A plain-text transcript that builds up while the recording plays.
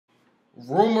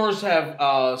Rumors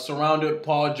have surrounded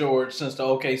Paul George since the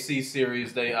OKC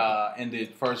series. They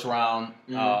ended first round.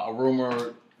 A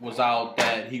rumor was out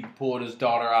that he pulled his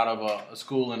daughter out of a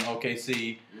school in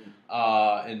OKC,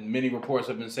 and many reports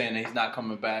have been saying that he's not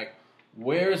coming back.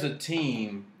 Where's a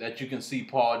team that you can see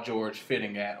Paul George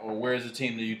fitting at, or where's a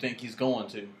team that you think he's going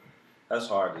to? That's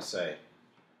hard to say.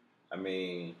 I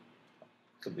mean,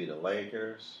 it could be the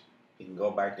Lakers. He can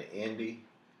go back to Indy.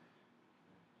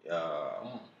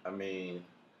 I mean,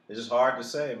 it's just hard to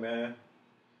say, man.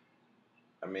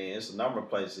 I mean, it's a number of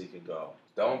places he could go.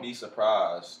 Don't be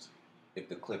surprised if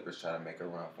the Clippers try to make a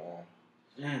run for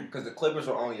him. Because the Clippers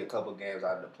were only a couple games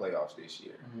out of the playoffs this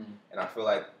year. And I feel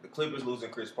like the Clippers losing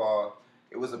Chris Paul,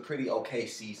 it was a pretty okay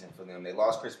season for them. They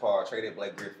lost Chris Paul, traded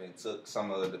Blake Griffin, took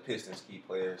some of the Pistons' key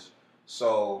players.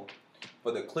 So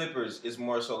for the Clippers, it's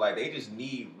more so like they just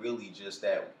need really just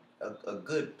that a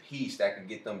good piece that can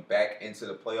get them back into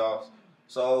the playoffs.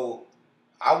 So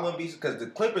I wouldn't be, because the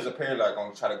Clippers apparently are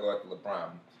going to try to go after LeBron.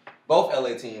 Both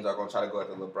LA teams are going to try to go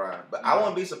after LeBron. But I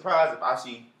wouldn't be surprised if I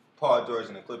see Paul George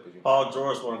in the Clippers. Paul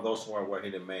George want to go somewhere where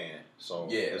he's the man. So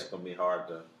yeah, it's going to be hard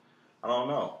to, I don't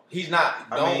know. He's not.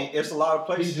 I mean, it's a lot of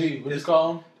places. PG, what do you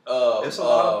call him? It's a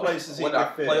lot of places he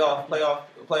can fit.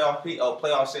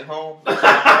 Playoff sit home.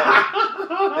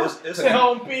 It's sit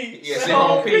home P. Yeah, sit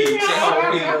home P.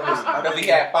 Because he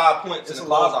had 5 points in the closeout game. It's a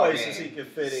lot of places game. he can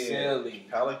fit in. Silly.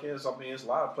 Pelicans, I mean, it's a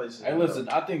lot of places. Hey, listen,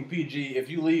 I think PG, if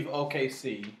you leave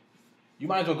OKC, you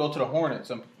might as well go to the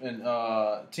Hornets and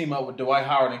team up with Dwight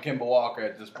Howard and Kemba Walker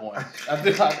at this point. I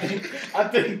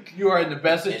think you are in the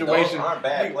best situation. And those aren't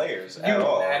bad players at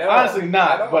all. Honestly,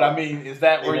 not. But I mean, is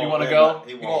that where you want to go?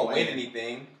 He won't win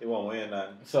anything. He won't win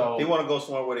nothing. So he want to go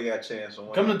somewhere where they got a chance to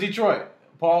win. Come to Detroit,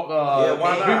 Paul.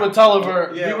 Why not? Be with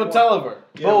Tulliver. Yeah, be with Tulliver.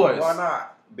 Boys. Why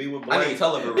not? Be with Blake. I need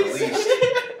Tulliver released.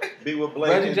 Be with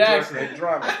Blake Reggie and Jackson and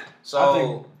Drummond.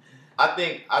 So I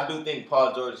do think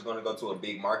Paul George is going to go to a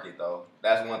big market, though.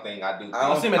 That's one thing I do think. I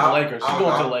don't see him at the Lakers. He's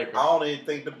going to the Lakers. I don't even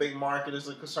think the big market is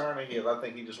a concern of his. I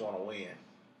think he just want to win.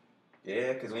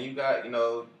 Yeah, because when you got,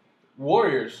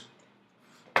 Warriors.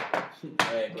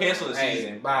 Hey, cancel the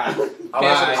season. Bye. Cancel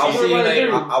the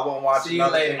season. I won't watch See you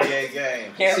another later. NBA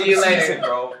game. Cancel See you the later. season,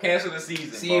 bro. Cancel the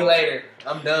season. See you later.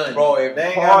 I'm done. Bro, if They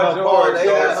ain't Paul got no ball. George They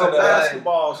got goes no to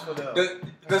basketballs for them.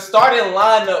 the starting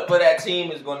lineup for that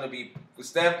team is going to be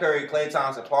Steph Curry, Klay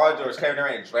Thompson, Paul George, Kevin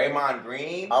Durant, Draymond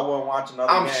Green. I wouldn't watch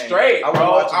another game. I'm straight, I bro.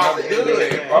 wouldn't watch I'm another good, NBA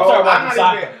game. bro. I'm talking about I'm not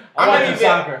soccer. even. I'm I'm not watching even.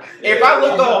 soccer. If I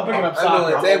look I'm up, picking up I'm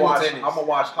doing soccer. table tennis. I'm gonna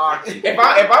watch hockey.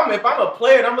 if I'm a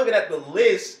player and I'm looking at the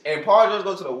list and Paul George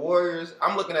goes to the Warriors,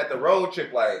 I'm looking at the road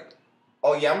trip like,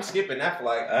 oh yeah, I'm skipping that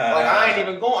flight. Like I ain't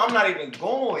even going. I'm not even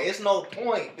going. It's no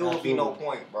point. It will be no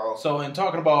point, bro. So in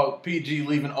talking about PG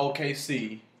leaving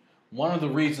OKC, one of the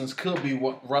reasons could be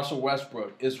what Russell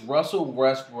Westbrook. Is Russell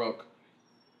Westbrook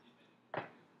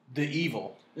the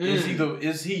evil? Is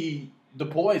he the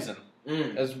poison?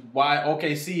 That's why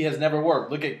OKC has never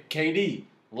worked. Look at KD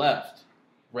left.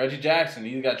 Reggie Jackson,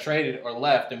 he got traded or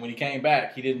left, and when he came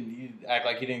back, he act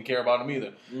like he didn't care about him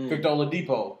either. Victor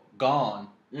Oladipo gone.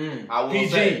 I will PG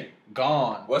say,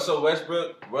 gone. Russell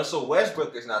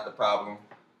Westbrook is not the problem,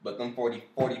 but them 40,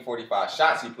 45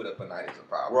 shots he put up a night is a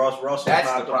problem. Russell's That's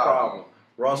not the the problem. problem.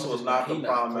 Russell is not the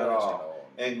problem at all.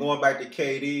 And going back to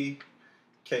KD,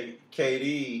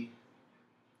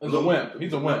 He's a wimp.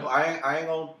 He's a wimp. I ain't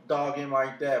gonna dog him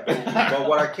like that. But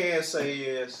what I can say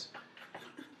is,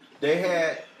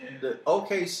 the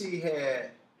OKC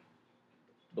had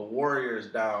the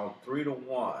Warriors down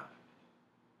 3-1.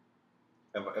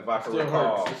 If I can Still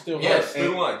recall. hurts. It still Yes, hurts.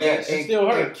 3-1. Yes. It still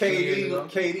hurts. And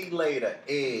KD laid an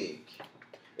egg.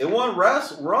 It wasn't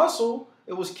Russell.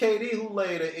 It was KD who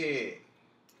laid an egg.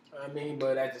 I mean,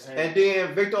 but at the same And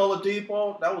then Victor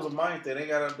Oladipo, that was a mind thing. They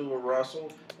got to do with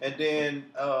Russell. And then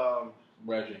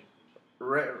Reggie.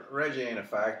 Reggie ain't a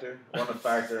factor. Wasn't a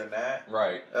factor in that.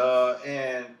 Right.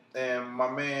 And my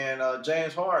man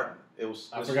James Harden. It was.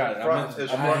 I forgot it.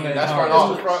 That's front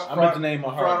office. I meant to name my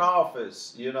front Harden.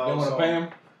 office. You know. They want to pay him.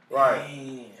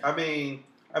 Right. Damn.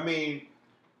 I mean,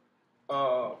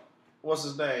 what's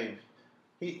his name?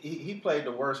 He played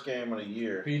the worst game of the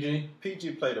year.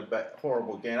 PG played a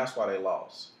horrible game. That's why they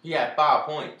lost. He had 5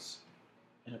 points.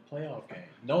 In a playoff game.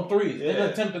 No threes. They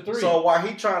didn't attempt a three. So while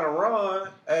he trying to run,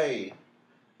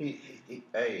 he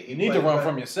need to run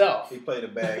from yourself. He played a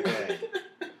bad game.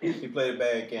 He played a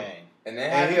bad game. And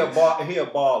he a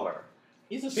baller.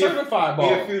 He's a certified He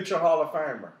baller. a future Hall of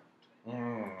Famer.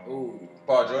 Ooh.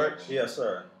 Paul George? Yes,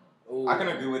 sir. Ooh. I can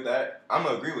agree with that. I'm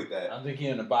going to agree with that. I think he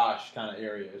in the Bosch kind of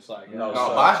area. It's like, No, No,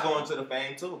 Bosh going to the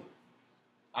fame, too.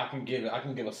 I can give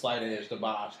a slight edge to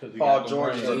Bosh because Paul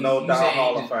George is a no doubt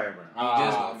Hall of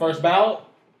Famer. First ballot.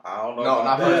 I don't know. No, about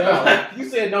not first that. ballot. You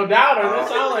said no doubter. That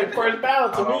sounds like first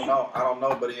ballot to me. I don't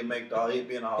know, but he'd be in the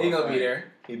Hall. He of gonna Fame. be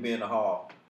there. He'd be in the Hall.